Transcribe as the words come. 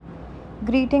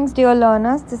Greetings, dear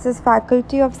learners. This is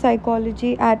Faculty of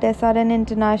Psychology at SRN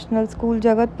International School,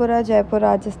 Jagatpura, Jaipur,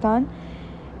 Rajasthan.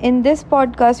 In this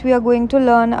podcast, we are going to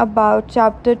learn about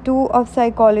Chapter 2 of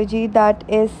Psychology, that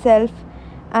is Self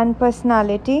and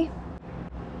Personality.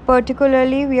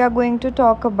 Particularly, we are going to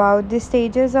talk about the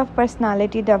stages of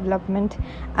personality development,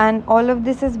 and all of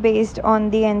this is based on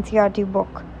the NCERT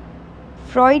book.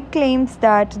 Freud claims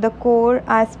that the core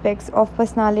aspects of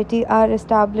personality are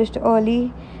established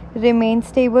early, remain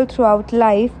stable throughout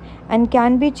life, and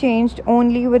can be changed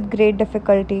only with great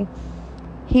difficulty.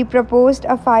 He proposed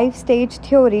a 5-stage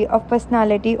theory of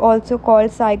personality, also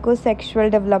called psychosexual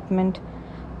development.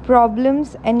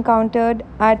 Problems encountered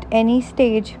at any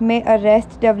stage may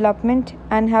arrest development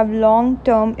and have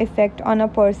long-term effect on a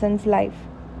person's life.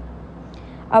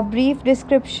 A brief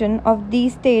description of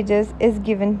these stages is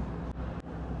given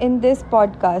in this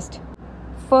podcast.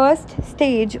 First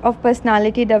stage of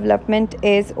personality development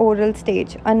is oral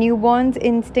stage. A newborn's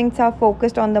instincts are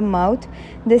focused on the mouth.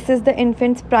 This is the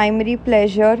infant's primary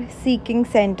pleasure-seeking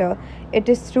center. It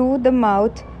is through the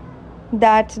mouth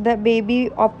that the baby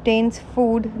obtains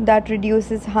food that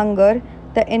reduces hunger.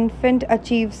 The infant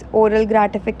achieves oral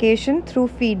gratification through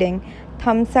feeding,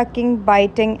 thumb-sucking,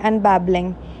 biting, and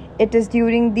babbling. It is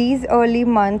during these early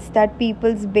months that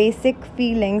people's basic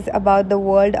feelings about the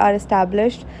world are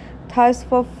established. Thus,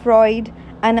 for Freud,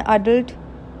 an adult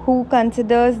who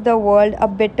considers the world a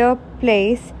better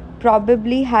place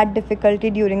probably had difficulty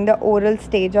during the oral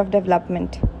stage of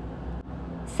development.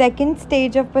 Second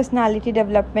stage of personality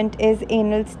development is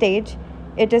anal stage.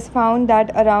 It is found that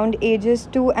around ages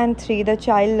 2 and 3, the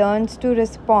child learns to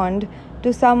respond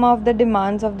to some of the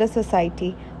demands of the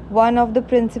society. One of the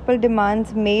principal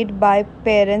demands made by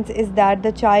parents is that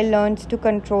the child learns to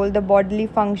control the bodily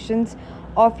functions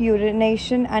of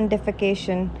urination and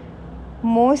defecation.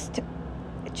 Most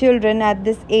children at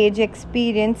this age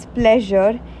experience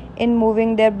pleasure in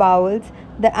moving their bowels.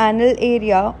 The anal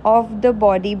area of the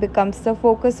body becomes the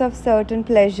focus of certain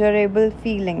pleasurable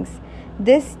feelings.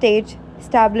 This stage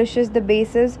establishes the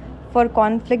basis for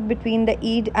conflict between the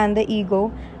id and the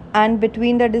ego, and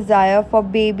between the desire for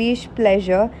babyish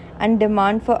pleasure and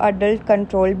demand for adult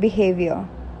controlled behavior.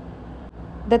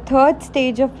 The third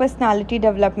stage of personality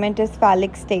development is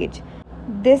phallic stage.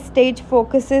 This stage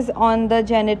focuses on the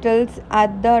genitals.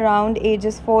 At the around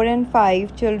ages 4 and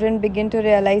 5, children begin to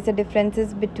realize the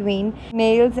differences between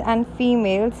males and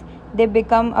females. They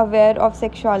become aware of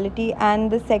sexuality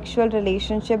and the sexual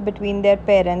relationship between their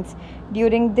parents.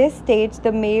 During this stage,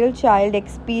 the male child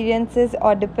experiences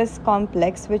Oedipus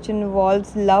complex, which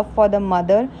involves love for the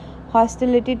mother,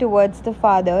 hostility towards the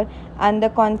father, and the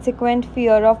consequent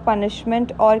fear of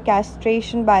punishment or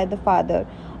castration by the father.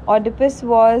 Oedipus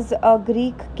was a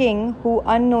Greek king who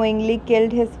unknowingly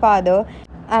killed his father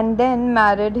and then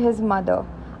married his mother.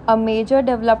 A major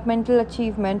developmental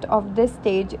achievement of this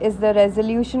stage is the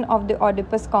resolution of the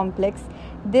Oedipus complex.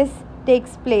 This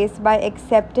takes place by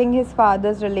accepting his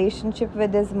father's relationship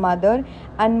with his mother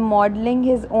and modeling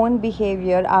his own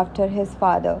behavior after his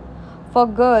father. For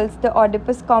girls, the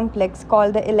Oedipus complex,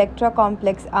 called the Electra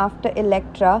complex after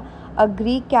Electra, a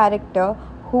Greek character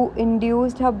who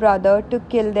induced her brother to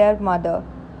kill their mother,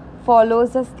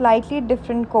 follows a slightly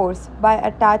different course. By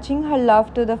attaching her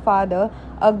love to the father,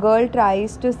 a girl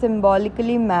tries to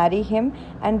symbolically marry him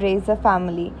and raise a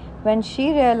family. When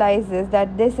she realizes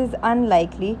that this is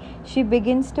unlikely, she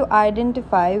begins to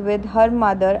identify with her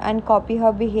mother and copy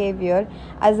her behavior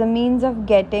as a means of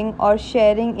getting or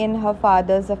sharing in her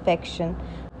father's affection.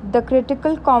 The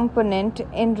critical component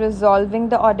in resolving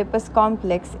the Oedipus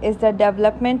complex is the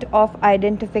development of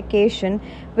identification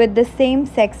with the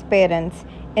same-sex parents.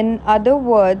 In other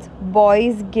words,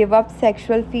 boys give up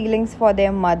sexual feelings for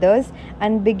their mothers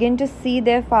and begin to see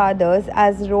their fathers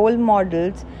as role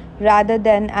models rather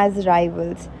than as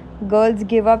rivals. Girls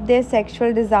give up their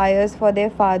sexual desires for their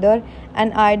father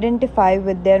and identify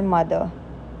with their mother.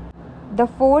 The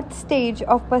fourth stage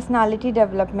of personality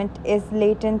development is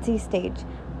latency stage.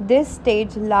 This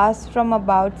stage lasts from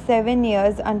about 7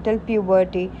 years until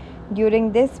puberty.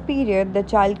 During this period, the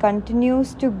child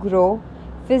continues to grow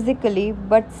physically,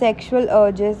 but sexual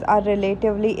urges are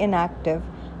relatively inactive.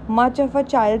 Much of a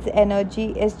child's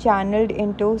energy is channeled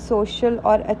into social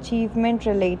or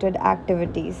achievement-related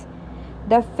activities.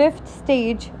 The fifth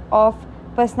stage of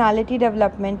personality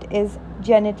development is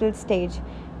genital stage.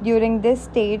 During this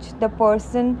stage, the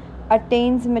person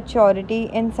attains maturity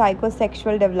in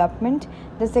psychosexual development.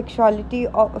 The sexuality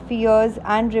of fears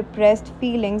and repressed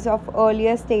feelings of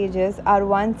earlier stages are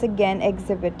once again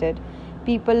exhibited.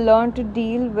 People learn to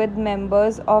deal with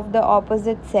members of the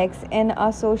opposite sex in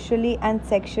a socially and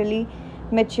sexually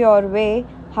mature way.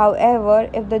 However,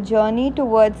 if the journey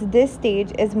towards this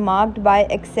stage is marked by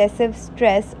excessive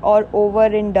stress or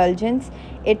overindulgence,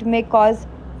 it may cause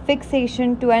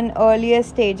fixation to an earlier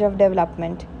stage of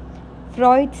development.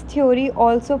 Freud's theory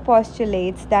also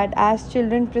postulates that as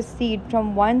children proceed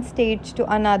from one stage to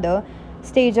another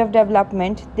stage of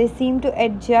development, they seem to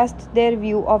adjust their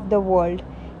view of the world.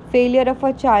 Failure of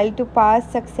a child to pass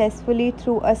successfully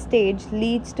through a stage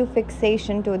leads to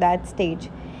fixation to that stage.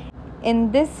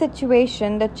 In this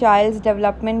situation, the child's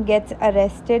development gets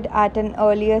arrested at an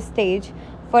earlier stage.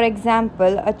 For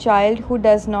example, a child who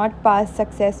does not pass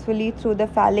successfully through the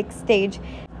phallic stage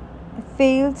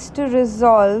fails to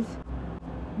resolve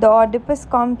the Oedipus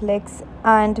complex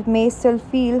and may still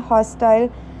feel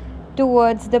hostile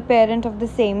towards the parent of the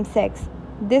same sex.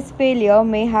 This failure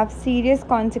may have serious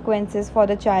consequences for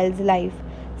the child's life.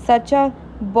 Such a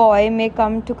boy may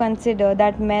come to consider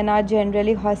that men are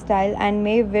generally hostile and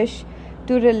may wish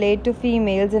to relate to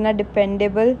females in a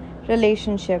dependable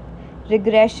relationship.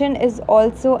 Regression is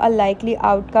also a likely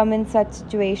outcome in such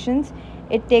situations.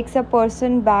 It takes a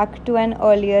person back to an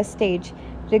earlier stage.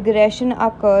 Regression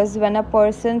occurs when a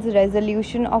person's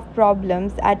resolution of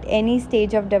problems at any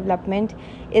stage of development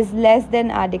is less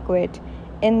than adequate.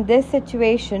 In this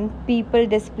situation, people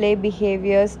display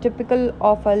behaviors typical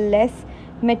of a less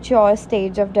mature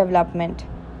stage of development.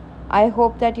 I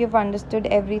hope that you've understood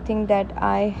everything that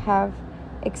I have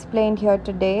explained here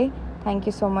today. Thank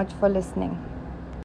you so much for listening.